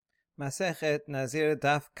Masechet Nazir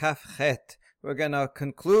Daf Kaf Chet. We're going to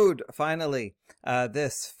conclude finally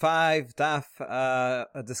this 5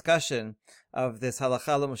 daf discussion of this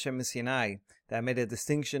halakha Moshe Sinai that made a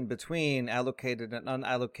distinction between allocated and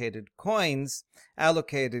unallocated coins.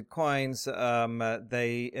 Allocated coins, part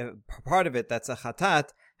of it that's a chatat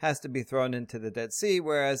has to be thrown into the Dead Sea,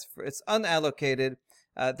 whereas for it's unallocated,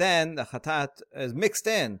 then the chatat is mixed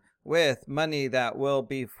in with money that will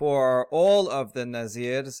be for all of the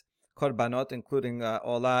Nazirs, korbanot, including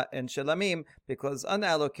olah and shelamim, because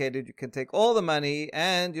unallocated, you can take all the money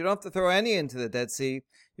and you don't have to throw any into the Dead Sea.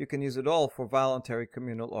 You can use it all for voluntary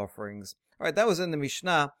communal offerings. All right, that was in the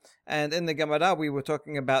Mishnah, and in the Gemara we were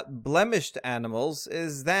talking about blemished animals.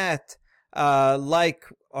 Is that like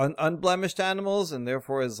unblemished animals, and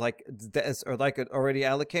therefore is like it already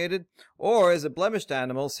allocated, or is a blemished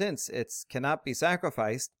animal, since it cannot be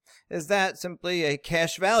sacrificed, is that simply a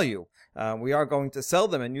cash value? We are going to sell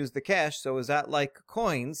them and use the cash, so is that like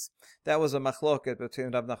coins? That was a machloket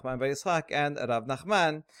between Rav Nachman bar Yitzchak and Rav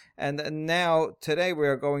Nachman, and now today we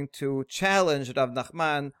are going to challenge Rav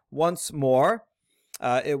Nachman once more.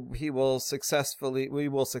 We will successfully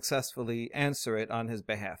answer it on his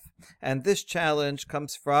behalf. And this challenge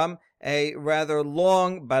comes from a rather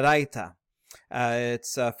long baraita.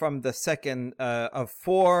 It's from the second of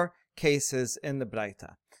 4 cases in the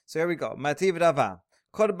baraita. So here we go. Mativ Rava.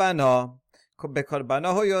 Korbano.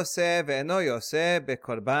 Bekorbanohu yoseh ve'eno yoseh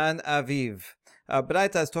bekorban aviv.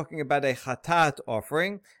 Baraita is talking about a chatat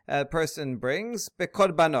offering. A person brings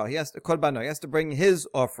bekorbano. He has to bring his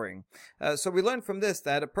offering. So we learn from this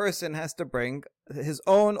that a person has to bring his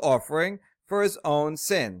own offering for his own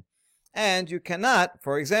sin. And you cannot,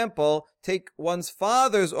 for example, take one's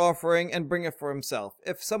father's offering and bring it for himself.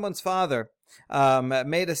 If someone's father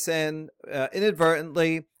made a sin,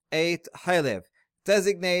 inadvertently ate chaylev,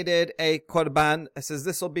 designated a korban, says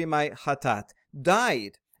this will be my chatat,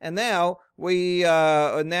 died, and now he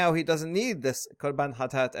doesn't need this korban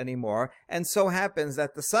hatat anymore, and so happens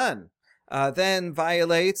that the son then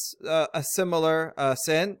violates a similar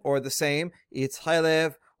sin, or the same, eats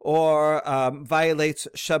chaylev, or violates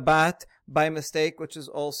Shabbat by mistake, which is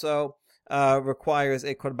also requires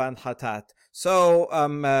a korban hatat. So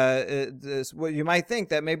you might think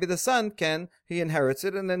that maybe the son he inherits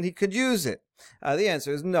it and then he could use it. The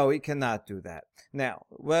answer is no, he cannot do that. Now,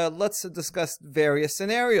 let's discuss various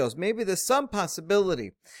scenarios. Maybe there's some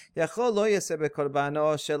possibility. I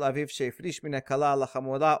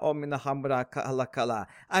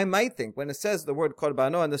might think when it says the word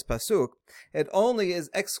korbano in this pasuk, it only is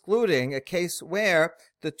excluding a case where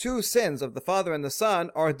the 2 sins of the father and the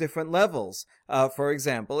son are different levels. For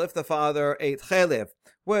example, if the father ate chelev,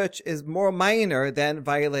 which is more minor than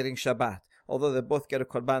violating Shabbat, although they both get a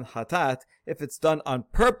korban hatat, if it's done on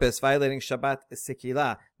purpose, violating Shabbat is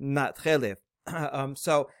sikila, not chelev.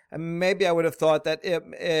 So maybe I would have thought that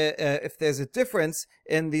if there's a difference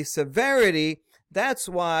in the severity, that's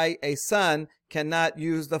why a son cannot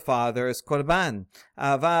use the father's korban.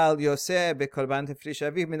 Aval yoseh bekorban tefrish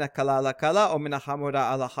aviv min hakala ala kala or min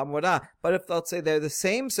hamura ala hamura. But if let's say they're the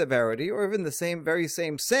same severity or even the very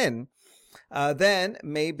same sin, then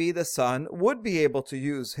maybe the son would be able to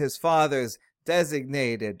use his father's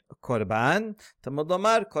designated korban. Tamud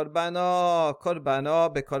lomar korbano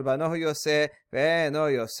bekorbano yoseh ve'eno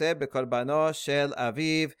yoseh bekorbano shel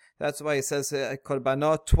aviv. That's why he says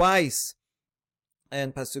korbano twice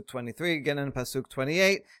in pasuk 23, again in pasuk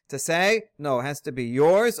 28, to say no, it has to be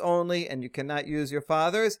yours only, and you cannot use your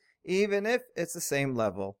father's, even if it's the same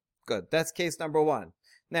level. Good. That's case number 1.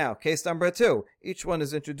 Now, case number 2. Each one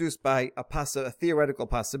is introduced by a theoretical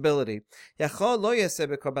possibility. A person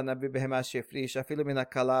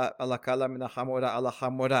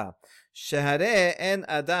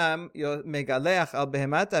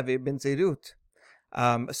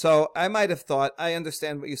so I might have thought, I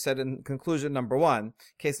understand what you said in conclusion number 1,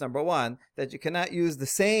 case number 1, that you cannot use the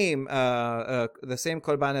same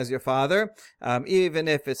korban as your father, even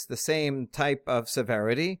if it's the same type of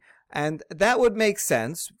severity. And that would make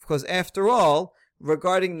sense, because after all,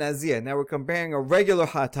 regarding Nazir, now we're comparing a regular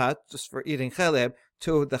hatat, just for eating cheleb,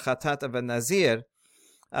 to the hatat of a Nazir,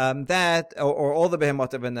 or all the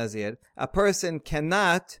behemot of a Nazir. A person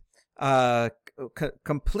cannot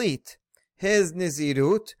complete his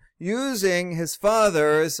Nazirut using his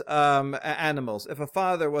father's animals. If a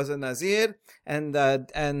father was a Nazir and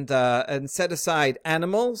set aside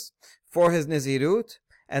animals for his Nazirut,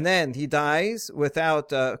 and then he dies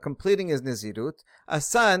without completing his Nazirut, a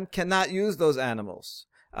son cannot use those animals.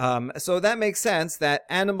 So that makes sense that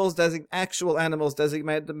actual animals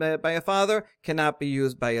designated by a father cannot be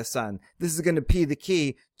used by a son. This is going to be the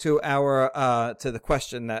key to to the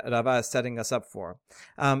question that Rava is setting us up for.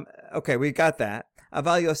 Okay, we got that.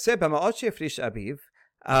 Aval Yoseh b'ma'ot shefrish aviv.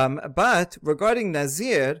 But regarding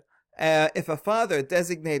Nazir, if a father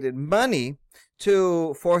designated money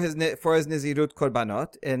for his Nazirut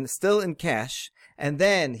Korbanot, and still in cash, and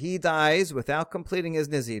then he dies without completing his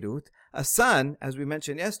Nazirut, a son, as we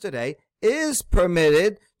mentioned yesterday, is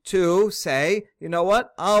permitted to say, you know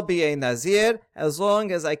what, I'll be a Nazir as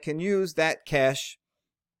long as I can use that cash,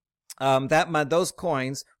 those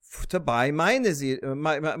coins, to buy my Nazir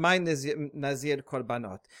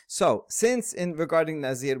Korbanot. So, since regarding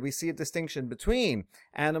Nazir, we see a distinction between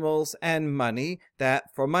animals and money,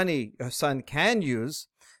 that for money, a son can use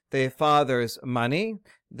the father's money,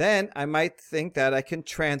 then I might think that I can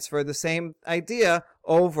transfer the same idea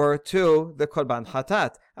over to the Korban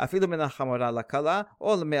Hatat. Afilu min ha'chamora lakala,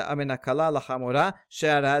 or min ha'kala la'chamora,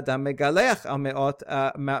 she'ara adam megalech al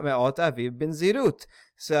me'ot aviv bin zirut.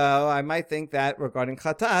 So I might think that regarding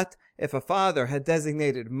Chatat, if a father had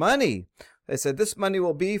designated money, they said, this money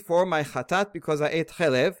will be for my Chatat because I ate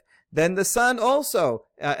chelev, then the son also,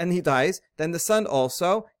 and he dies, then the son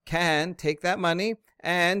also can take that money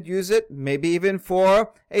and use it maybe even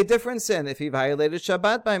for a different sin if he violated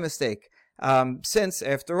Shabbat by mistake. Since,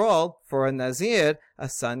 after all, for a Nazir, a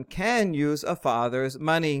son can use a father's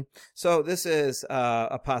money. So this is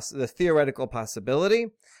the theoretical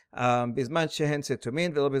possibility.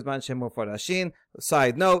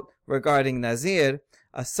 Side note, regarding Nazir,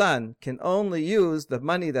 a son can only use the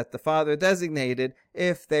money that the father designated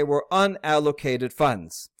if they were unallocated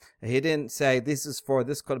funds. He didn't say this is for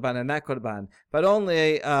this korban and that korban, but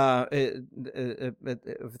only if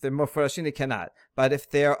they're mufarashin, he cannot. But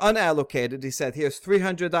if they're unallocated, he said, here's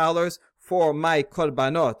 $300 for my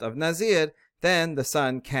korbanot of Nazir, then the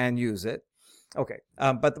son can use it. Okay,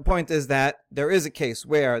 but the point is that there is a case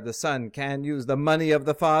where the son can use the money of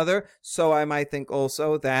the father, so I might think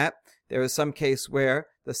also that there is some case where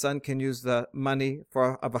the son can use the money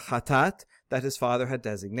of a chatat that his father had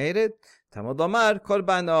designated. Talmud lomar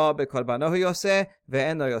korbano bekorbanohu yoseh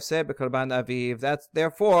ve'eno yoseh bekorban aviv. That's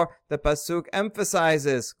therefore the pasuk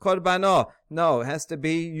emphasizes korbano. No, it has to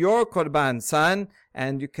be your korban, son,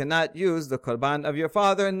 and you cannot use the korban of your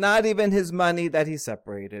father, not even his money that he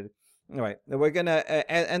separated. All right, now we're going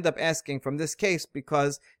to end up asking from this case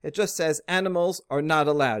because it just says animals are not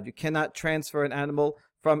allowed. You cannot transfer an animal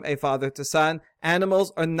from a father to son.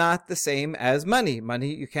 Animals are not the same as money.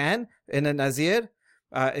 Money you can in a Nazir.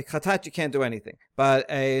 A Khatat you can't do anything. But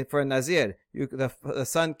for a Nazir, the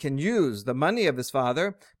son can use the money of his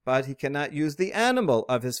father, but he cannot use the animal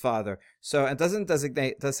of his father. So it doesn't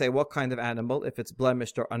say what kind of animal, if it's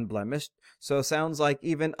blemished or unblemished. So it sounds like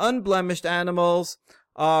even unblemished animals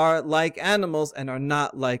are like animals and are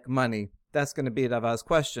not like money. That's going to be Rava's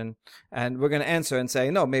question, and we're going to answer and say,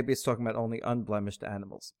 no, maybe it's talking about only unblemished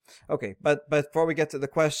animals. Okay, but before we get to the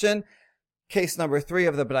question, case number 3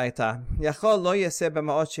 of the Braita. Yachol lo yaseh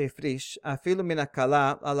b'ma'ot shefrish, afilu min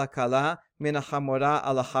hakala ala kala, min hachamora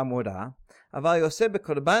ala chamora. Aval yoseh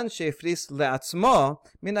b'korban shefrish le'atzmo,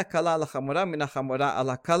 min hakala ala chamora, min hachamora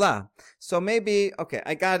ala kala. So maybe, okay,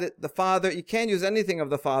 I got it. The father, you can't use anything of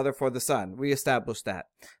the father for the son. We established that.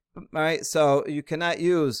 All right, so you cannot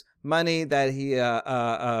use money that he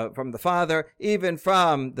from the father, even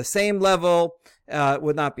from the same level,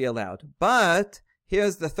 would not be allowed. But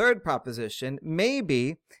here's the third proposition: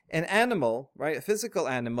 maybe an animal, right, a physical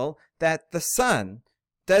animal that the son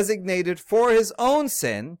designated for his own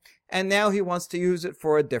sin, and now he wants to use it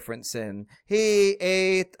for a different sin. He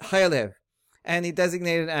ate chaylev, and he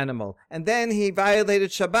designated an animal, and then he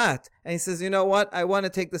violated Shabbat, and he says, you know what, I want to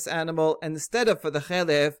take this animal, and instead of for the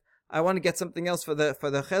chaylev, I want to get something else for the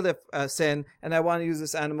chaylev sin, and I want to use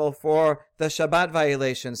this animal for the Shabbat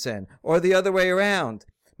violation sin, or the other way around.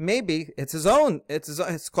 Maybe it's his own, it's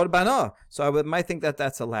korbano, so I might think that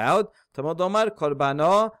that's allowed. Talmud lomar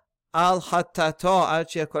korbano al hatato al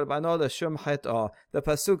chia korbano l'shum hato. The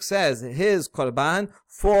pasuk says his korban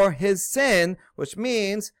for his sin, which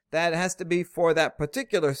means that it has to be for that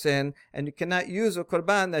particular sin, and you cannot use a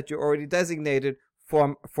korban that you already designated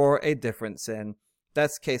for a different sin.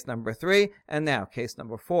 That's case number 3, and now case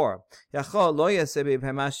number 4. Yachol lo yaseh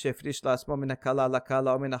b'bhema shefrish la'atzmo min hakala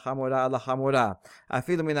lakala o min hachamora lachamora.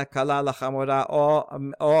 Afilu min hakala lachamora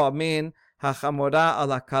o min hachamora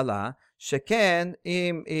alakala. Sheken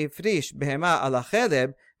im ifrish b'hema ala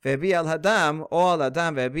cheleb ve'bi al hadam o al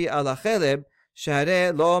adam ve'bi ala cheleb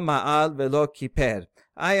shehare lo ma'al ve'lo kiper.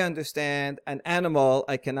 I understand an animal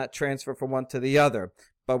I cannot transfer from one to the other,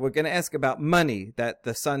 but we're going to ask about money that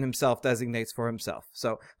the son himself designates for himself.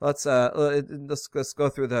 So let's go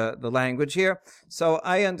through the language here. So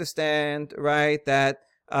I understand, right, that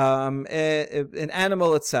an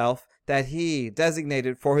animal itself that he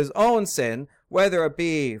designated for his own sin, whether it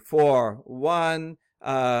be for one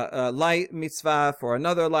light mitzvah for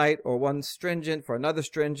another light, or one stringent for another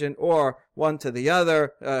stringent, or one to the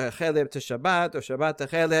other, cheleb to Shabbat, or Shabbat to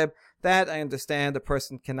cheleb, that I understand a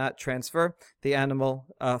person cannot transfer the animal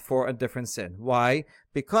for a different sin. Why?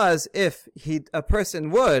 Because if a person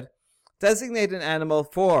would designate an animal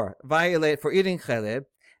for eating cheleb,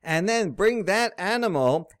 and then bring that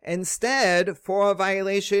animal instead for a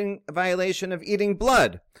violation of eating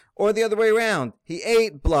blood, or the other way around. He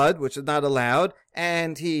ate blood, which is not allowed,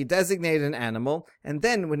 and he designated an animal, and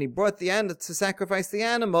then when he brought the animal to sacrifice the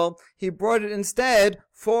animal, he brought it instead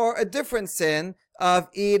for a different sin of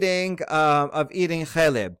eating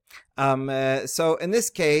cheleb. So in this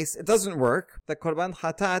case, it doesn't work. The korban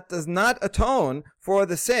chatat does not atone for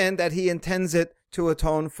the sin that he intends it to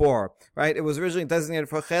atone for, right? It was originally designated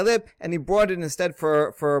for cheleb, and he brought it instead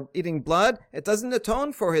for eating blood. It doesn't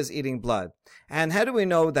atone for his eating blood. And how do we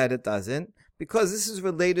know that it doesn't? Because this is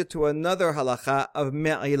related to another halacha of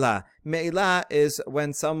me'ilah. Me'ilah is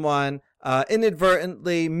when someone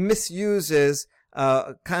inadvertently misuses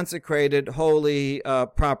consecrated holy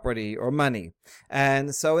property or money.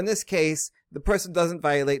 And so in this case, the person doesn't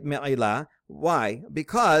violate me'ilah. Why?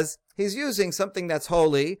 Because he's using something that's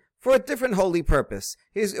holy for a different holy purpose.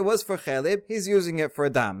 It was for cheleb, he's using it for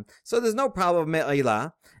dam. So there's no problem with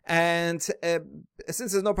me'ilah. And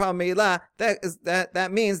since there's no problem with me'ilah,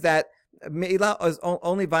 that means that me'ilah is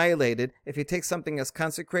only violated if he takes something that's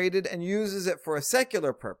consecrated and uses it for a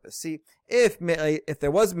secular purpose. See, if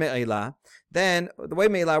there was me'ilah, then the way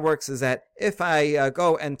me'ilah works is that if I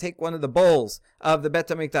go and take one of the bowls of the Bet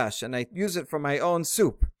HaMikdash and I use it for my own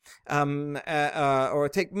soup, or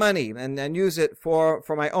take money and use it for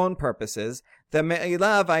my own purposes, the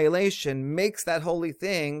me'ilah violation makes that holy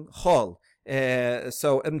thing chol.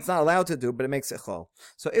 So it's not allowed to do, but it makes it chol.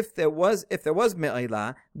 So if there was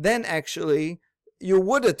me'ilah, then actually you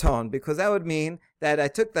would atone, because that would mean that I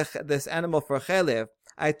took this animal for chelev,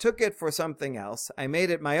 I took it for something else, I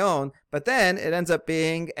made it my own, but then it ends up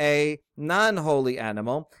being a non-holy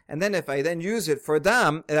animal, and then if I then use it for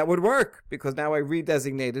dam, that would work, because now I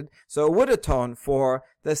redesignated, so it would atone for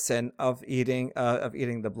the sin of eating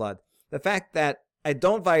the blood. The fact that I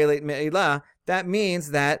don't violate me'ilah, that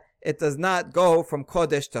means that it does not go from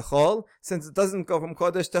Kodesh to Chol. Since it doesn't go from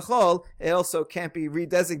Kodesh to Chol, it also can't be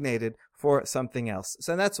redesignated for something else.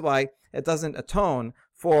 So that's why it doesn't atone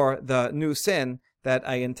for the new sin that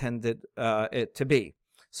I intended it to be.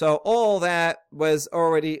 So all that was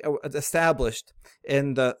already established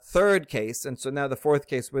in the third case, and so now the fourth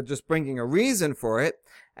case, we're just bringing a reason for it,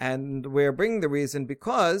 and we're bringing the reason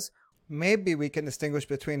because maybe we can distinguish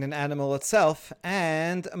between an animal itself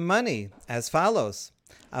and money as follows.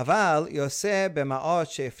 אבל יוצא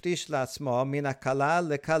במעות שהפריש לעצמו מן הקלה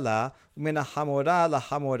לקלה ומן החמורה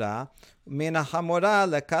לחמורה ומן החמורה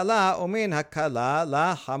לקלה ומן הקלה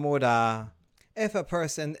לחמורה. If a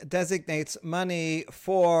person designates money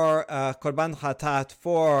for korban chatat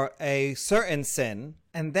for a certain sin,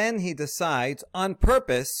 and then he decides on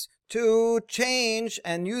purpose to change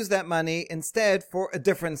and use that money instead for a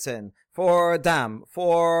different sin, for dam,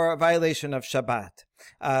 for violation of Shabbat.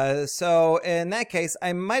 So in that case,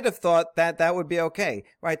 I might have thought that would be okay,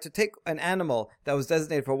 right? To take an animal that was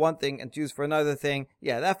designated for one thing and to use for another thing,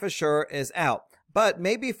 yeah, that for sure is out. But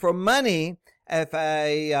maybe for money, if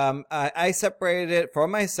I separated it for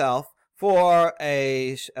myself for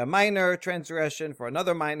a minor transgression, for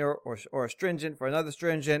another minor, or a stringent for another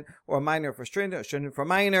stringent, or a minor for stringent, or stringent for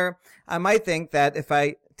minor, I might think that if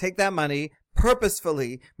I take that money,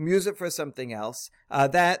 purposefully use it for something else,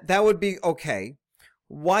 that would be okay.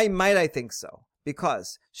 Why might I think so?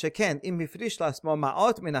 Because sheken im hifrish lasmo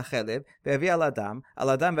ma'ot min hachelev ve'avi al adam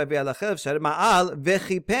ve'avi al hachelev sher ma'al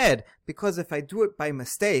ve'chiped. Because if I do it by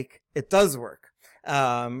mistake, it does work.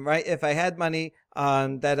 Right? If I had money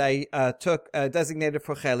that I took designated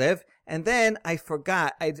for chelev, and then I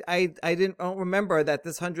forgot, I don't remember that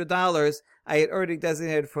this $100 I had already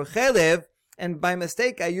designated for chelev, and by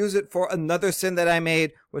mistake I use it for another sin that I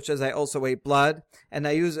made, which is I also ate blood, and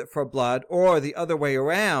I use it for blood, or the other way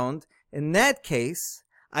around. In that case,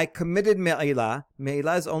 I committed me'ilah.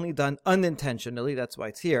 Me'ilah is only done unintentionally. That's why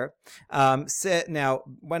it's here. Now,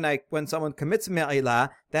 when someone commits me'ilah,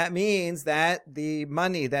 that means that the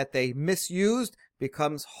money that they misused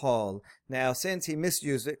becomes chol. Now, since he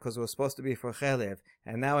misused it because it was supposed to be for chelev,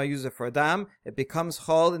 and now I use it for dam, it becomes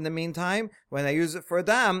chol in the meantime. When I use it for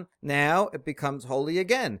dam, now it becomes holy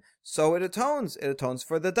again. So it atones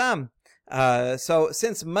for the dam. So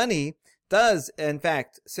since money does, in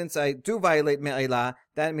fact, since I do violate me'ilah,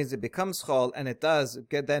 that means it becomes chol, and it does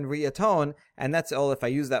then re-atone, and that's all if I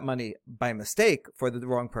use that money by mistake for the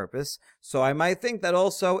wrong purpose. So I might think that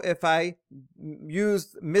also if I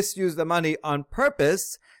misuse the money on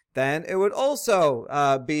purpose, then it would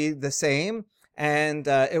also be the same, and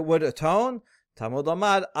it would atone. Talmud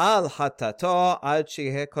Omar al hatato al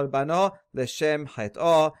shihe kolbano l'shem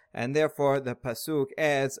hato, and therefore the pasuk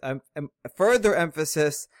adds a further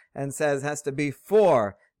emphasis and says it has to be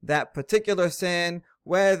for that particular sin,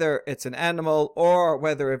 whether it's an animal or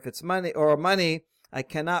whether if it's money or money. I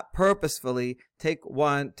cannot purposefully take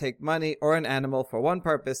money or an animal for one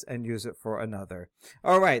purpose and use it for another.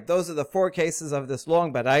 All right, those are the 4 cases of this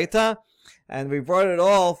long baraita, and we brought it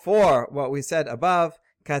all for what we said above.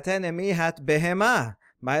 Katene mihat behema,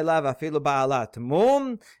 ma'lav afilu ba'alat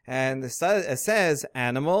mum, and it says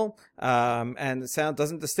animal, and the sound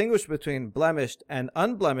doesn't distinguish between blemished and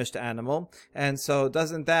unblemished animal, and so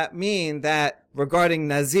doesn't that mean that regarding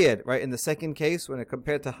nazir, right? In the second case, when it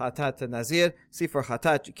compared to hatat to nazir, see for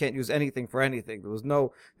hatat you can't use anything for anything. There was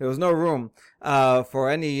no room for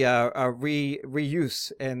any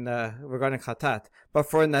reuse in regarding hatat, but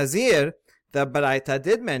for nazir, the Baraita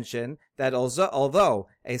did mention that although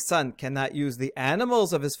a son cannot use the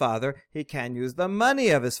animals of his father, he can use the money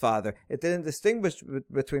of his father. It didn't distinguish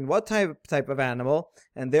between what type of animal,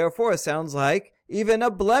 and therefore it sounds like even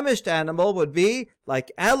a blemished animal would be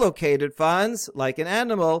like allocated funds, like an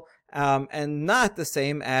animal, and not the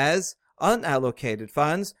same as unallocated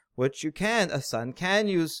funds, which a son can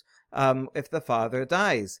use if the father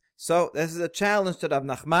dies. So this is a challenge to Rav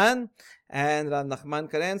Nachman, and Rav Nachman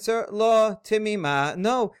could answer, Lo timima.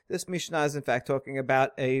 No, this Mishnah is in fact talking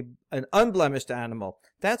about an unblemished animal.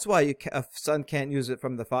 That's why a son can't use it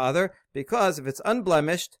from the father, because if it's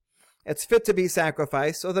unblemished, it's fit to be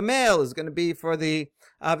sacrificed. So the male is going to be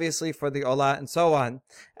obviously for the olah and so on.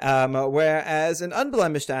 Whereas an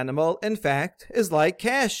unblemished animal, in fact, is like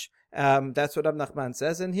cash. That's what Rav Nachman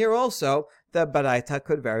says, and here also the Baraita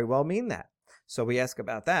could very well mean that. So we ask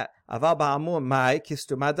about that. Wait,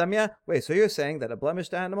 so you're saying that a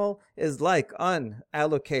blemished animal is like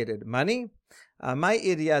unallocated money? Then why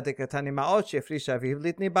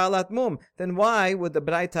would the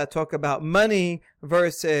Baraita talk about money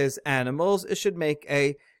versus animals? It should make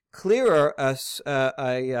a clearer,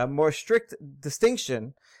 a more strict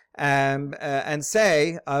distinction, and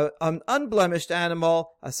say an unblemished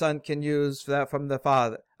animal a son can use that from the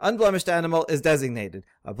father. Unblemished animal is designated.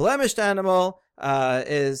 A blemished animal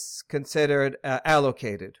is considered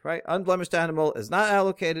allocated, right? Unblemished animal is not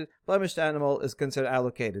allocated. Blemished animal is considered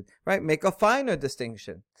allocated, right? Make a finer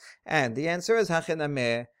distinction. And the answer is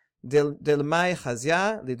hachinameh dilmai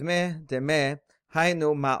chazia lidmeh demeh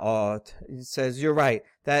hainu ma'ot. It says you're right.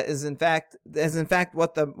 That is in fact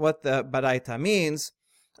what the Baraita means,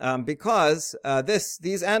 because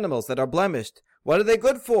these animals that are blemished, what are they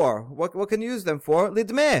good for? What can you use them for?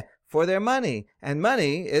 Lidmeh, for their money. And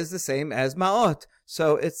money is the same as ma'ot.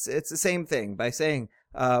 So it's the same thing. By saying,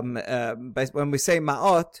 when we say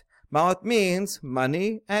ma'ot means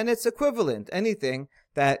money and its equivalent. Anything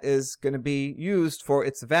that is going to be used for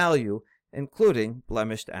its value, including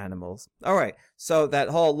blemished animals. All right. So that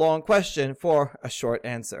whole long question for a short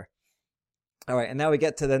answer. All right. And now we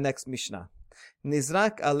get to the next Mishnah.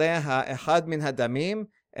 Nizrak aleha echad min hadamim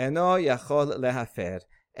eno yachol lehafer.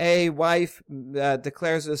 A wife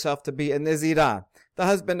declares herself to be a nizirah. The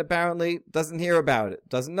husband apparently doesn't hear about it,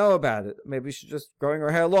 doesn't know about it. Maybe she's just growing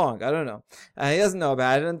her hair long. I don't know. He doesn't know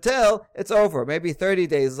about it until it's over. Maybe 30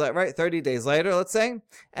 days, right? 30 days later, let's say.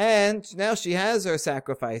 And now she has her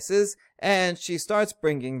sacrifices and she starts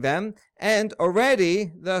bringing them. And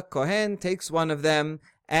already the Kohen takes one of them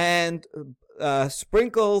and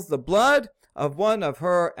sprinkles the blood of one of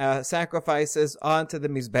her sacrifices onto the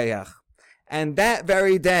Mizbeach. And that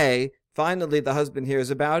very day, finally the husband hears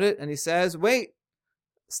about it and he says, wait,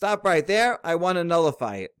 stop right there. I want to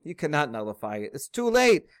nullify it. You cannot nullify it. It's too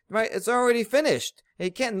late, right? It's already finished.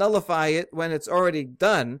 You can't nullify it when it's already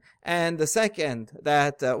done. And the second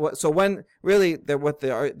that, so when really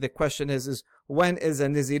the question is when is a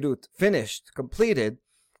nizirut finished, completed?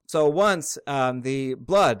 So once the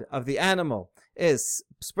blood of the animal is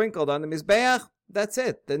sprinkled on the Mizbeach, that's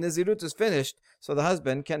it. The nizirut is finished, so the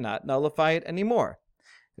husband cannot nullify it anymore.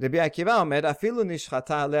 Rabbi Akiva omer, afilu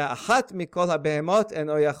nishchata alea achat mikol habehemot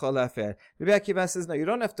eno yachol lafer. Rabbi Akiva says, no, you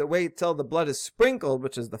don't have to wait till the blood is sprinkled,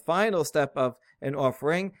 which is the final step of an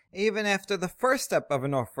offering, even after the first step of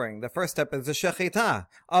an offering. The first step is the shechita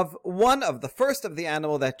of one of the first of the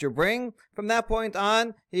animal that you bring. From that point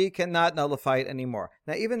on, he cannot nullify it anymore.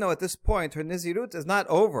 Now, even though at this point her nizirut is not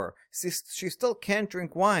over, she still can't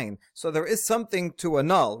drink wine. So there is something to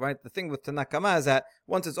annul, right? The thing with Tanakama is that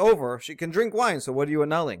once it's over, she can drink wine. So what are you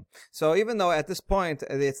annulling? So even though at this point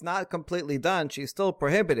it's not completely done, she's still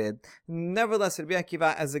prohibited. Nevertheless, Rabbi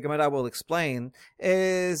Akiva, as the Gemara will explain,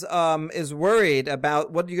 is worried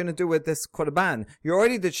about what you're going to do with this korban. You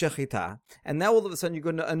already did shechita, and now all of a sudden you're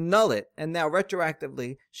going to annul it. And now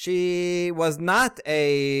retroactively, she was not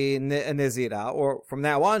a nizira, or from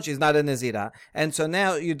now on she's not a nizira, and so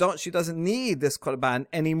now she doesn't need this korban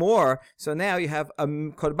anymore. So now you have a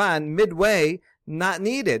korban midway not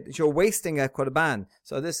needed. You're wasting a korban.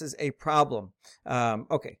 So this is a problem.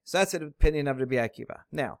 Okay, so that's the opinion of Rabbi Akiva.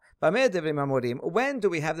 Now, when do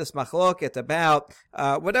we have this machloket about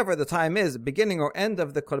whatever the time is, beginning or end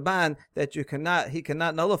of the korban, that he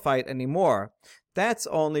cannot nullify it anymore? That's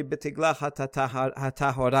only betiglah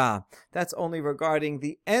hatahora. That's only regarding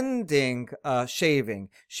the ending shaving.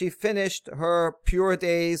 She finished her pure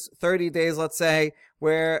days, 30 days, let's say,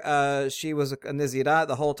 where she was a nizira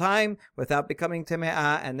the whole time without becoming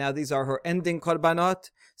teme'ah, and now these are her ending korbanot.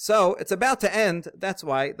 So it's about to end. That's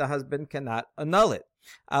why the husband cannot annul it.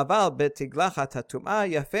 Aval betiglah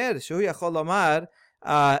hatumah yafer shu yachol lomar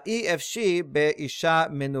EFC be'isha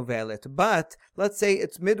menuvelet. But let's say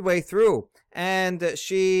it's midway through, and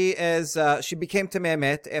she became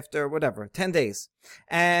tememet after 10 days,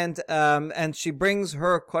 and she brings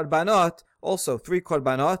her korbanot, also 3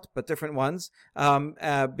 korbanot, but different ones,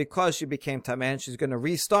 because she became tameh, she's going to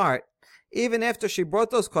restart. Even after she brought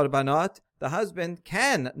those korbanot, the husband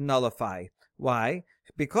can nullify. Why?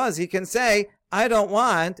 Because he can say, I don't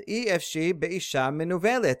want EFC be'isha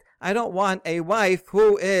menuvelet. I don't want a wife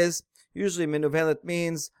who is, usually menuvelet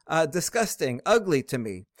means disgusting, ugly to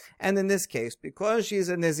me. And in this case, because she's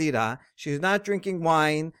a nizira, she's not drinking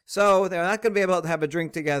wine, so they're not going to be able to have a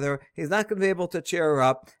drink together. He's not going to be able to cheer her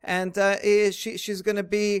up, and she's going to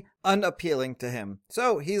be unappealing to him.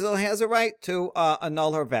 So he has a right to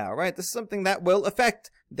annul her vow, right? This is something that will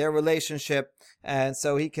affect their relationship, and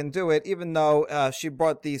so he can do it even though she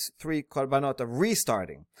brought these 3 korbanot of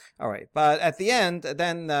restarting. All right, but at the end,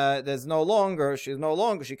 then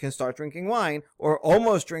she can start drinking wine, or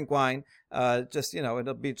almost drink wine,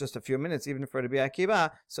 it'll be just a few minutes even for Rabbi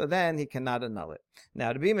Akiva, so then he cannot annul it.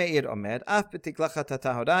 Now, Rabbi Meir omer, af betiklachat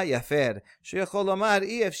hatahora yafer, sheyachol lomar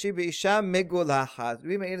EFC be'isha megulachat.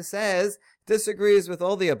 Rabbi Meir says, disagrees with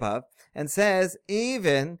all the above, and says,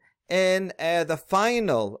 even in the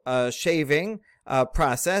final shaving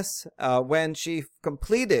process, when she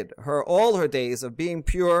completed all her days of being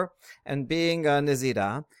pure and being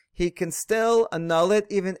nizira, he can still annul it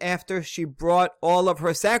even after she brought all of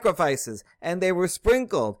her sacrifices and they were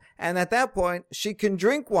sprinkled. And at that point, she can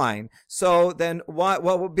drink wine. So then what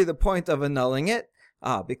would be the point of annulling it?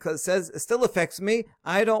 Because it says, it still affects me.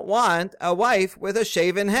 I don't want a wife with a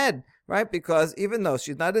shaven head, right? Because even though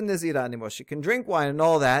she's not a nizira anymore, she can drink wine and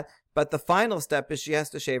all that, but the final step is she has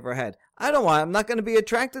to shave her head. I'm not going to be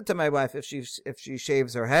attracted to my wife if she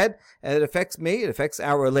shaves her head. And it affects me, it affects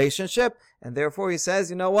our relationship, and therefore he says,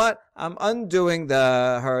 you know what? I'm undoing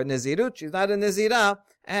her nizirut. She's not a nizira,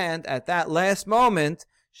 and at that last moment,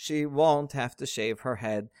 she won't have to shave her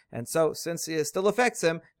head. And so, since it still affects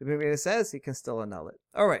him, the Bible says he can still annul it.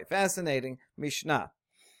 All right, fascinating Mishnah.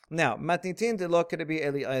 Now, matnitin de lo Rabbi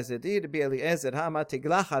Eliezer, Rabbi Eliezer hama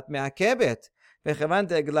tiglachat me'akebet. וכיוון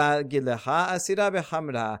דגלה גילחה אסירה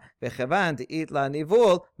בחמרה, וכיוון דאית לה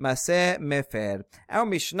ניבול מעשה מפר. Our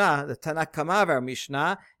Mishnah, the Tanakama of our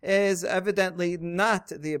Mishnah, is evidently not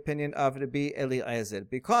the opinion of Rabbi Eliezer,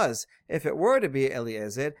 because if it were to be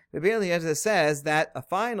Eliezer, Rabbi Eliezer says that a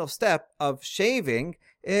final step of shaving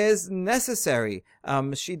is necessary.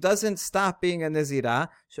 She doesn't stop being a Nazirah,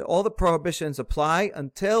 so all the prohibitions apply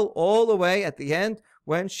until all the way at the end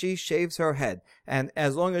when she shaves her head. And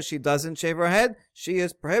as long as she doesn't shave her head, she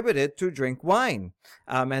is prohibited to drink wine.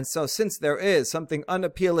 And so since there is something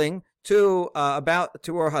unappealing to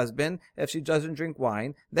her husband if she doesn't drink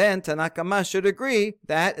wine, then Tanakama should agree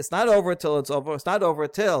that it's not over till it's over. It's not over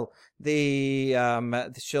till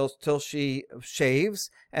till she shaves,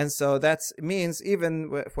 and so that means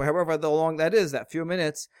even for however long that is, that few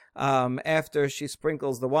minutes after she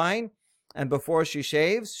sprinkles the wine and before she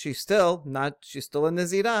shaves, she's still in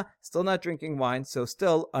Nazirah, still not drinking wine, so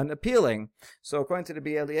still unappealing. So according to the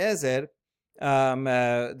Rabbi Eliezer,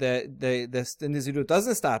 the Nizirut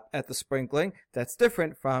doesn't stop at the sprinkling. That's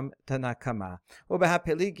different from Tanakama.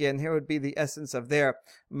 Ubehapeligi, and here would be the essence of their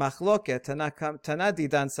machloket.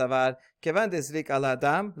 Tanadidan savar kevan dezrik al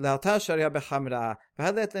adam lealtar sharia bechamra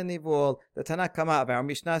v'hadet lenivul. The Tanakama of our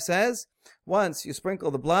Mishnah says, once you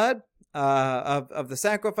sprinkle the blood of the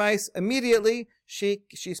sacrifice, immediately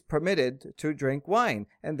she's permitted to drink wine,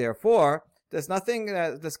 and therefore there's nothing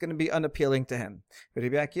that's going to be unappealing to him.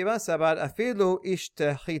 Rabbi Akiva sabar afilu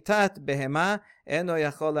ishtechitat behema eno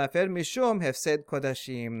yachol lafer mishum hefsed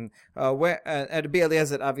kodashim. At Rabbi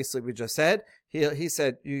Eliezer, obviously we just said, he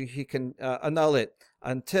said he can annul it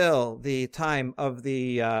until the time of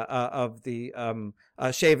the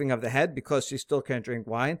shaving of the head, because she still can't drink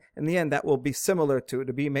wine. In the end, that will be similar to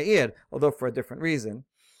Rabbi Meir, although for a different reason.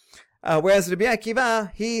 Whereas Rabbi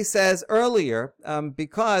Akiva, he says earlier,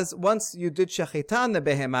 because once you did shechitan the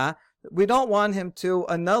behema, we don't want him to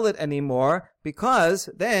annul it anymore, because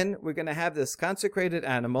then we're going to have this consecrated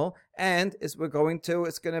animal, and it's going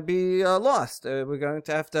to be lost. We're going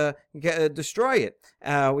to have to destroy it.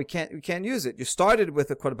 We can't use it. You started with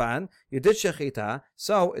a korban, you did shechita,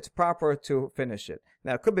 so it's proper to finish it.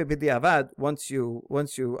 Now, it could be b'diavad once you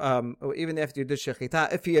even after you did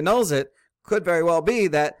shechita, if he annuls it, could very well be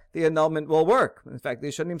that the annulment will work. In fact, they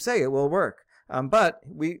shouldn't even say it will work. But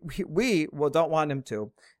we don't want him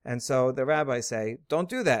to. And so the rabbis say, don't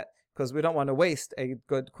do that, because we don't want to waste a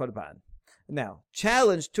good korban. Now,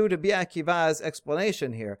 challenge to Rabbi Akiva's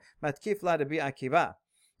explanation here. Matkif la Rabbi Akiva.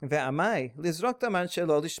 Ve'amai lizrok taman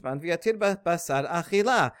shelo lishman v'yatir basar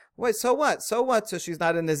achila. Wait, so what? So she's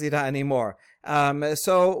not a Nazira anymore.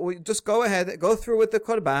 So we just go ahead, go through with the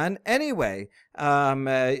korban anyway.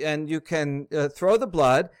 And you can throw the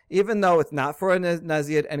blood, even though it's not for a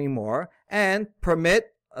Nazir anymore, and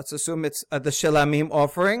permit, let's assume it's the Shelamim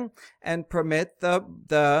offering, and permit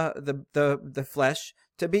the flesh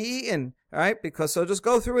to be eaten, right? Because so just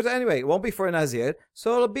go through it anyway. It won't be for a Nazir,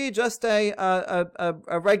 so it'll be just a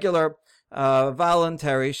regular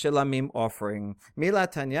voluntary Shelamim offering. Mila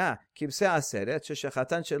Tanya kibse aseret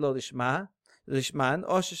sheshachatan shelo lishman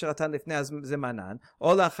או ששחטן לפני הזמנן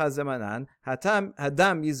או לאחר זמנן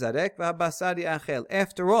הדם יזרק והבשר יאכל.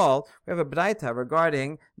 After all, we have a braita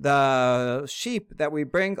regarding the sheep that we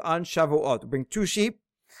bring on Shavuot. We bring 2 sheep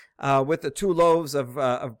with the 2 loaves of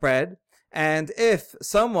bread, and if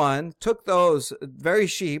someone took those very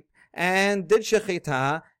sheep and did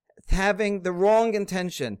shechita, having the wrong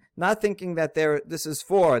intention, not thinking that this is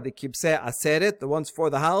for the kibseh aseret, the ones for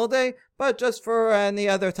the holiday, but just for any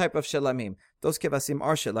other type of shelamim. Those kivasim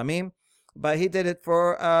are shelamim, but he did it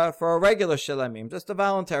for a regular shelamim, just a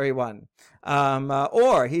voluntary one.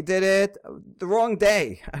 Or he did it the wrong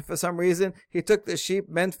day. For some reason, he took the sheep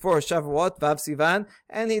meant for Shavuot, Vav Sivan,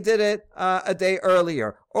 and he did it a day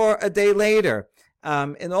earlier or a day later.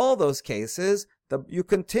 In all those cases, you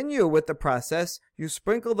continue with the process, you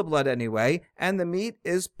sprinkle the blood anyway, and the meat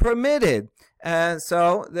is permitted. And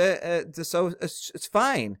so it's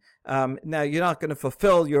fine. Now, you're not going to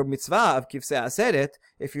fulfill your mitzvah of kivseh aseret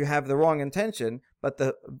if you have the wrong intention, but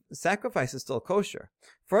the sacrifice is still kosher.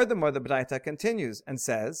 Furthermore, the Braita continues and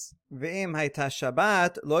says, V'im hayta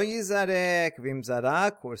Shabbat lo yizarek v'im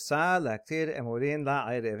zara kursa laktir emurin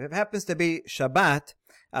la'erev. If it happens to be Shabbat,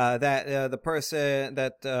 that the person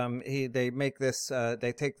that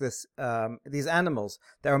they take these animals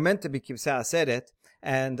that are meant to be kivseh aseret,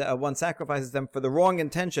 and one sacrifices them for the wrong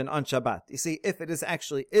intention on Shabbat. You see, if it is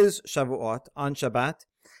Shavuot on Shabbat,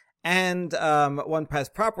 and one has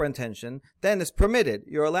proper intention, then it's permitted.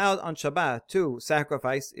 You're allowed on Shabbat to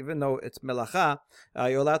sacrifice, even though it's melacha,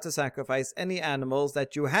 you're allowed to sacrifice any animals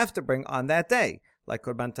that you have to bring on that day, like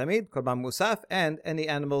Korban Tamid, Korban Musaf, and any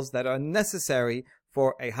animals that are necessary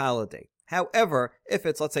for a holiday. However, if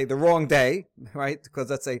it's, let's say, the wrong day, right, because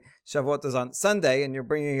let's say Shavuot is on Sunday and you're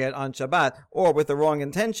bringing it on Shabbat, or with the wrong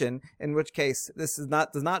intention, in which case this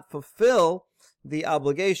does not fulfill the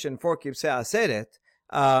obligation for kibseh aseret,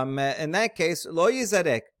 in that case, lo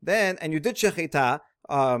yizarek, then, and you did shechita,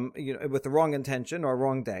 with the wrong intention or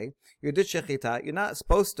wrong day, you did shechita, you're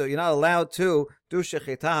not allowed to do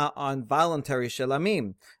shechita on voluntary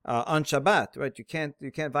shelamim, on Shabbat, right? You can't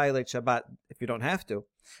violate Shabbat if you don't have to.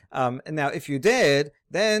 And now, if you did,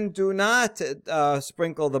 then do not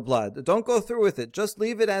sprinkle the blood. Don't go through with it. Just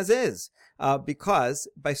leave it as is. Because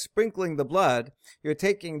by sprinkling the blood, you're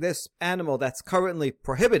taking this animal that's currently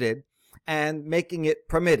prohibited and making it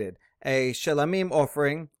permitted. A shelamim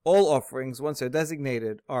offering, all offerings, once they're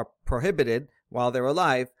designated, are prohibited while they're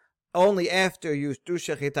alive. only after you do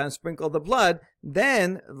shechita and sprinkle the blood,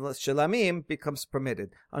 then shelamim becomes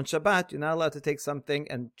permitted. On Shabbat, you're not allowed to take something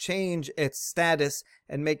and change its status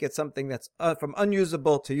and make it something that's from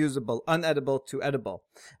unusable to usable, unedible to edible.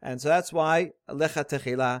 And so that's why lecha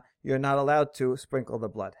techila, you're not allowed to sprinkle the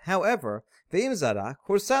blood. However, if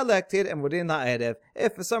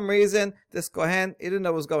for some reason this kohen, he didn't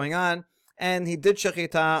know what was going on, and he did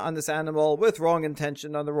shechita on this animal with wrong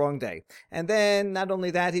intention on the wrong day, and then not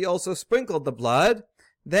only that, he also sprinkled the blood,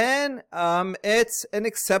 then it's an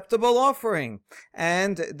acceptable offering.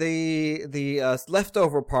 And the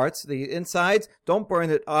leftover parts, the insides, don't burn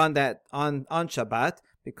it on Shabbat,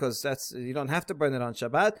 because you don't have to burn it on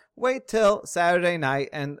Shabbat. Wait till Saturday night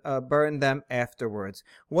and burn them afterwards.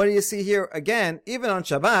 What do you see here? Again, even on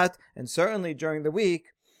Shabbat, and certainly during the week,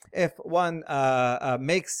 if one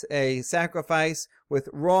makes a sacrifice with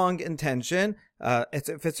wrong intention,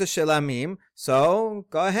 if it's a shelamim, so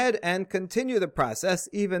go ahead and continue the process,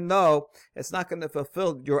 even though it's not going to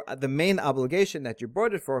fulfill the main obligation that you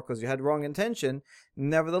brought it for because you had wrong intention.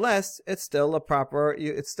 Nevertheless, it's still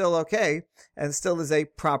it's still okay, and still is a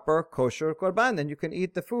proper kosher korban, and you can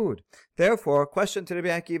eat the food. Therefore, question to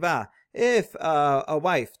Rabbi Akiva: if a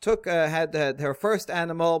wife had her first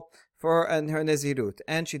animal for her nezirut,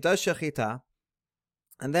 and she does shechita,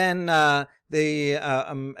 and then she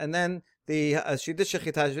did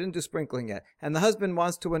shechita, she didn't do sprinkling yet, and the husband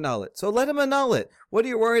wants to annul it. So let him annul it. What are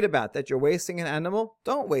you worried about? That you're wasting an animal?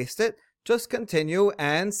 Don't waste it. Just continue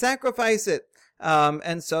and sacrifice it.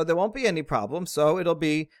 And so there won't be any problem. So it'll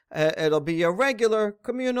be a regular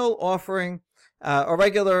communal offering, a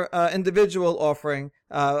regular individual offering,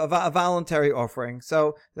 a voluntary offering.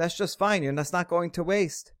 So that's just fine. That's not going to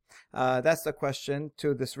waste. That's the question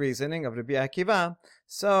to this reasoning of Rabbi Akiva.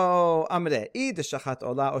 So, Amre,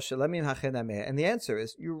 and the answer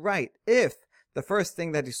is, you're right. If the first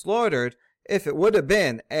thing that he slaughtered, if it would have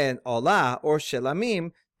been an olah or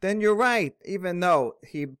shelamim, then you're right. Even though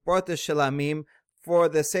he brought the shelamim for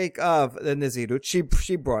the sake of the nezirut,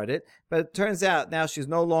 she brought it, but it turns out now she's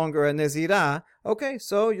no longer a nezirah. Okay,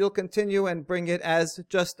 so you'll continue and bring it as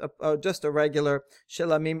just a regular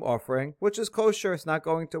shelamim offering, which is kosher. It's not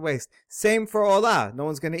going to waste. Same for olah. No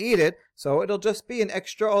one's going to eat it, so it'll just be an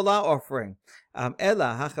extra olah offering.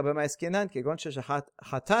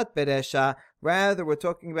 Rather, we're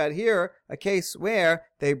talking about here a case where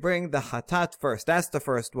they bring the hatat first. That's the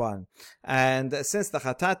first one. And since the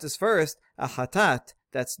hatat is first, a hatat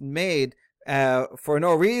that's made for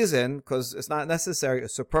no reason, because it's not necessary, a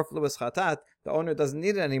superfluous chatat, the owner doesn't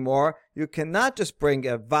need it anymore, you cannot just bring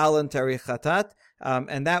a voluntary chatat,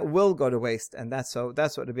 and that will go to waste. And that's what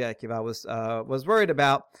Rabbi Akiva was worried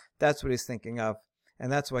about. That's what he's thinking of.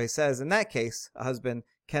 And that's why he says, in that case, a husband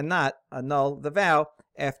cannot annul the vow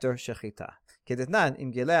after shechita. Kedetnan,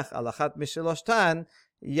 im gilech alachat misheloshtan,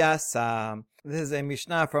 yasam. This is a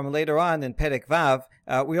Mishnah from later on in Perek Vav.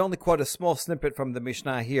 We only quote a small snippet from the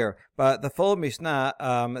Mishnah here, but the full Mishnah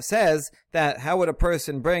says that how would a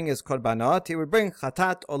person bring his korbanot? He would bring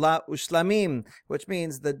chatat, olah, ushlamim, which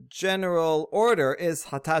means the general order is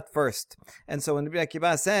chatat first. And so when Rabbi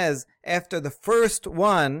Akiva says after the first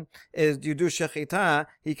one is you do shechita,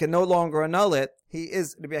 he can no longer annul it.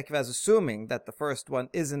 Rabbi Akiva is assuming that the first one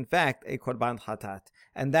is in fact a korban chatat.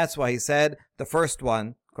 And that's why he said the first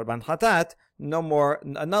one, korban chatat, no more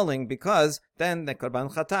annulling, because then the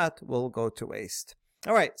korban chatat will go to waste.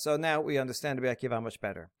 All right, so now we understand Rabbi Akiva much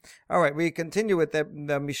better. All right, we continue with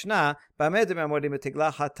the Mishnah. So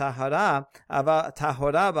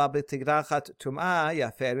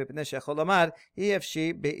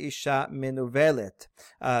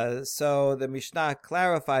the Mishnah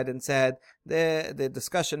clarified and said the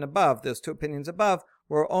discussion above, there's two opinions above,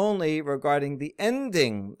 were only regarding the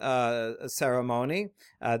ending ceremony.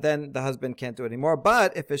 Then the husband can't do it anymore.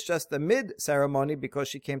 But if it's just the mid-ceremony because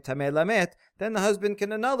she came tameh lamet, then the husband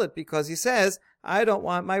can annul it, because he says, I don't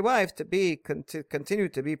want my wife to continue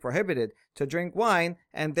to be prohibited to drink wine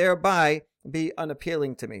and thereby be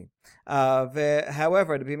unappealing to me.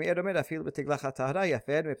 However, Rabbi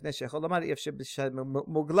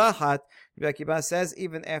Akiva says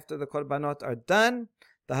even after the korbanot are done,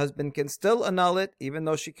 the husband can still annul it, even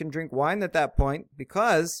though she can drink wine at that point,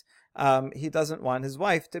 because he doesn't want his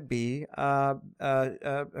wife to be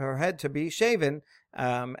her head to be shaven,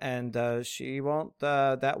 and she won't.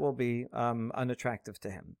 That will be unattractive to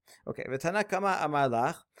him. Okay, v'Tanakama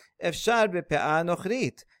amalach efshar b'pe'ah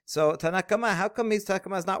nochrit. So Tanakama, how come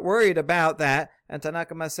Tanakama is not worried about that? And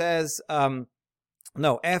Tanakama says,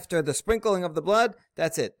 no, after the sprinkling of the blood,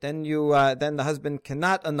 that's it. Then the husband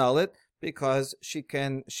cannot annul it, because she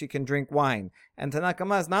can drink wine. And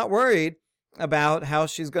Tanakama is not worried about how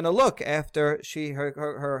she's going to look after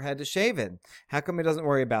her head is shaven. How come he doesn't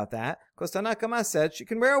worry about that? Because Tanna Kama said she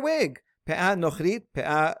can wear a wig. Pe'ah nochrit,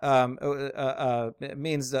 pe'ah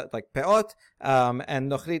means like pe'ot,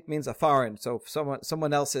 and nochrit means a foreign, so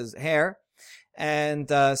someone else's hair. And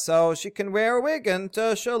so she can wear a wig, and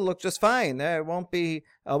she'll look just fine. It won't be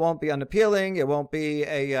unappealing. It won't be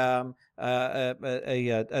something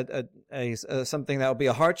that will be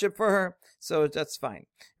a hardship for her. So that's fine.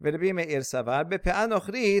 Whereas Rabbi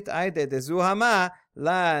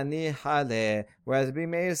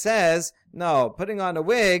Meir says, no, putting on a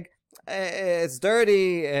wig, it's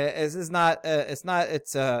dirty. It's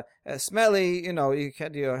smelly. You know, how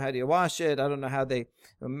do you wash it? I don't know how they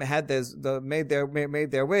made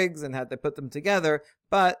their wigs and how they put them together.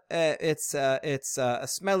 But it's a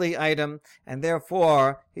smelly item, and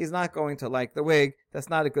therefore he's not going to like the wig. That's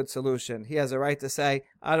not a good solution. He has a right to say,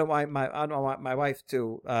 I don't want my wife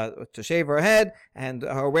to shave her head, and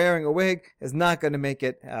her wearing a wig is not going to make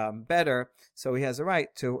it better. So he has a right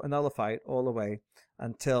to nullify it all the way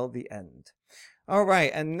until the end. All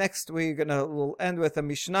right, and next we'll end with a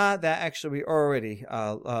Mishnah that actually we already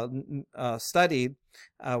studied,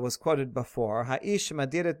 was quoted before. Ha'ish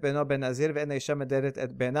madiret beno ben nazir ve'en isha madiret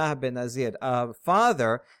et benah ben nazir. A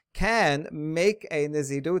father can make a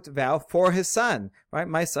nazirut vow for his son, right?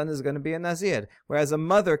 My son is going to be a nazir, whereas a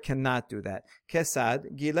mother cannot do that.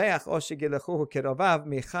 Kesad gileach o shegilechuhu kirovav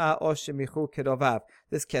micha o shemichu kirovav.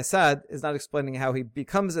 This kesad is not explaining how he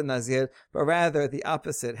becomes a nazir, but rather the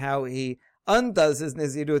opposite, how he undoes his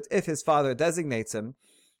nazirut if his father designates him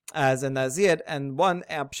as a nazir. And one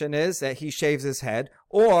option is that he shaves his head,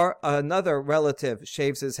 or another relative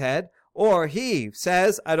shaves his head, or he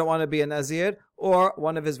says, I don't want to be a nazir, or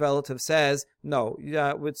one of his relatives says, no,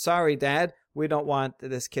 sorry, Dad, we don't want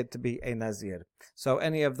this kid to be a nazir. So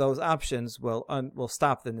any of those options will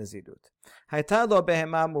stop the nazirut. Hayta lo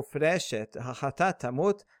behema mufreshet hachatat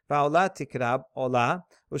tamut va'ola tikrab ola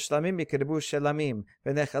ushlamim yikrebu shelamim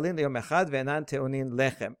v'nechalin liyom echad ve'enan te'unin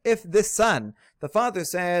lechem. If this son, the father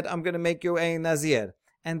said, I'm going to make you a nazir,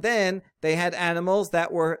 and then they had animals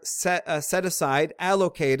that were set aside,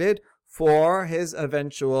 allocated for his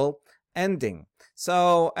eventual ending.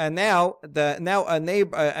 So now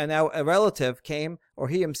a relative came, or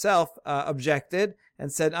he himself objected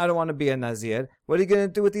and said, I don't want to be a nazir. What are you going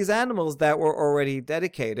to do with these animals that were already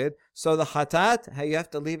dedicated? So the hatat, you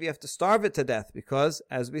have to starve it to death, because,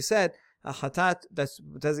 as we said, a hatat that's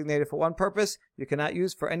designated for one purpose, you cannot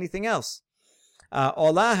use for anything else.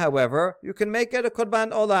 Olah, however, you can make it a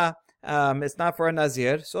korban olah. It's not for a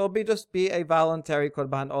nazir, so it'll just be a voluntary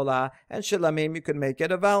korban olah. And shilamim, you can make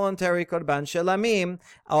it a voluntary korban shilamim,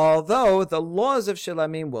 although the laws of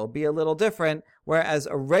shilamim will be a little different, whereas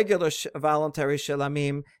a regular voluntary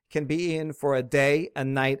shilamim can be eaten for a day, a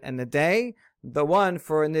night, and a day. The one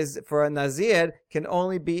for a nazir can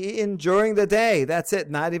only be eaten during the day. That's it,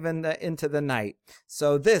 not even into the night.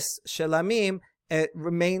 So this shilamim, it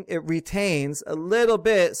retains a little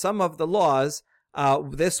bit, some of the laws,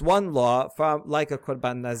 this one law from like a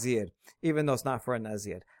korban nazir, even though it's not for a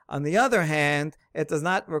nazir. On the other hand, it does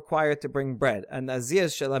not require to bring bread. A nazir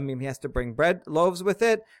shelamim, he has to bring bread, loaves with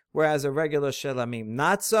it, whereas a regular shelamim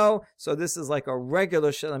not so. So this is like a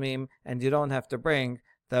regular shelamim, and you don't have to bring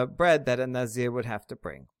the bread that a nazir would have to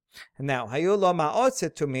bring. Now,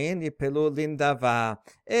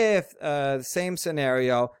 if same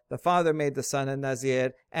scenario, the father made the son a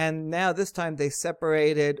nazir, and now this time they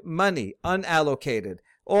separated money, unallocated.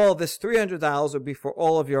 All this $300 would be for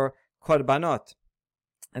all of your korbanot.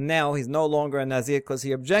 And now he's no longer a nazir because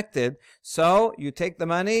he objected. So you take the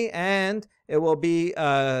money and it will be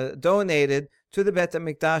donated to the Beit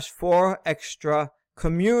HaMikdash for extra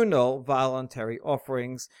communal voluntary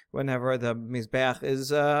offerings whenever the Mizbeach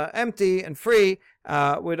is empty and free.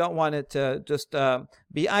 We don't want it to just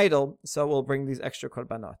be idle, so we'll bring these extra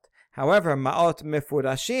korbanot. However, ma'ot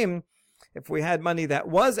mefurashim, if we had money that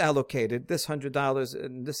was allocated, this $100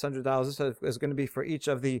 and this $100 is going to be for each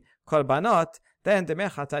of the korbanot, then the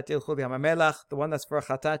one that's for a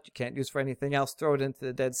chatat, you can't use for anything else, throw it into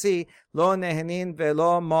the Dead Sea. Lo nehenin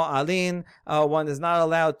velo mo'alin, one is not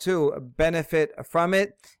allowed to benefit from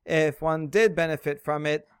it. If one did benefit from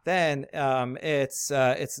it, then it's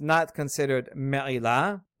not considered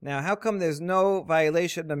me'ilah. Now, how come there's no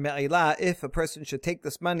violation of me'ilah if a person should take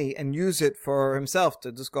this money and use it for himself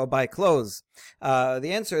to just go buy clothes? The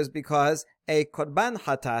answer is because a korban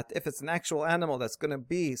hatat, if it's an actual animal that's going to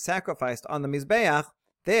be sacrificed on the Mizbeach,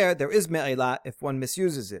 there is me'ilah if one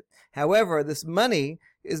misuses it. However, this money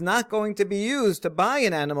is not going to be used to buy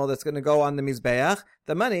an animal that's going to go on the Mizbeach.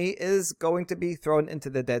 The money is going to be thrown into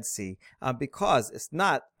the Dead Sea. Because it's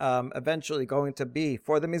not eventually going to be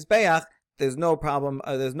for the Mizbeach, there's no problem,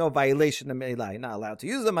 there's no violation of me'ilah. You're not allowed to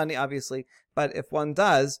use the money, obviously, but if one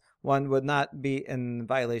does, one would not be in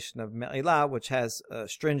violation of me'ilah, which has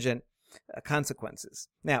stringent consequences.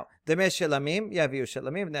 Now, the money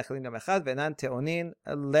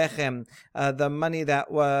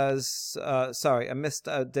that was the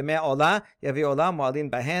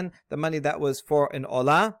money that was for an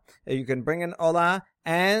olah, you can bring an olah,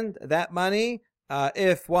 and that money,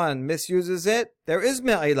 if one misuses it, there is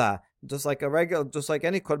me'ilah. Just like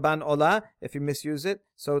any korban olah, if you misuse it,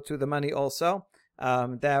 so to the money also,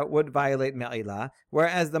 that would violate me'ilah.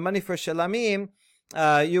 Whereas the money for shelamim,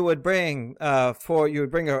 you would bring a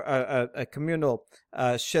communal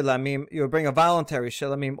shelamim, you would bring a voluntary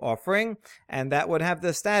shelamim offering, and that would have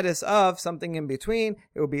the status of something in between.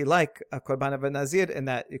 It would be like a korban of a nazir in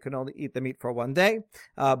that you can only eat the meat for one day,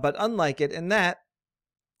 but unlike it in that,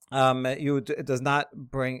 it does not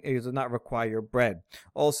require bread.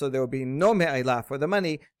 Also, there will be no me'ilah for the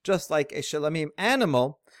money, just like a shelamim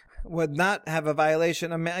animal would not have a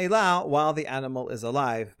violation of me'ilah while the animal is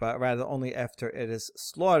alive, but rather only after it is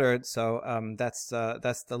slaughtered. So that's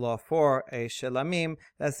the law for a shelamim.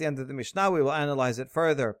 That's the end of the Mishnah. We will analyze it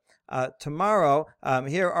further tomorrow.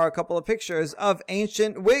 Here are a couple of pictures of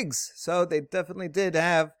ancient wigs. So they definitely did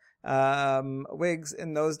have wigs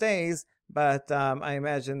in those days, but I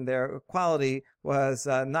imagine their quality was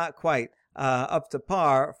not quite up to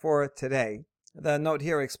par for today. The note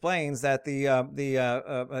here explains that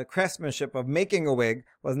the craftsmanship of making a wig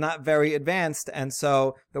was not very advanced, and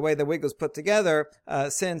so the way the wig was put together,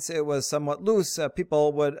 since it was somewhat loose,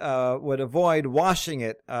 people would avoid washing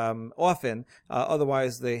it often.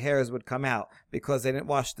 Otherwise, the hairs would come out. Because they didn't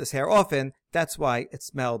wash this hair often, that's why it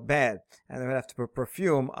smelled bad, and they would have to put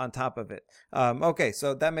perfume on top of it. Okay,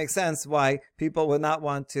 so that makes sense why people would not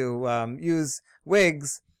want to use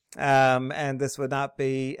wigs. And this would not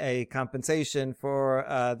be a compensation for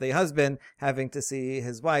the husband having to see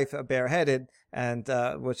his wife bareheaded, and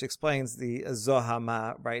which explains the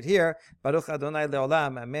Zohama right here. Baruch Adonai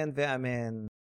Leolam, Amen ve'amen.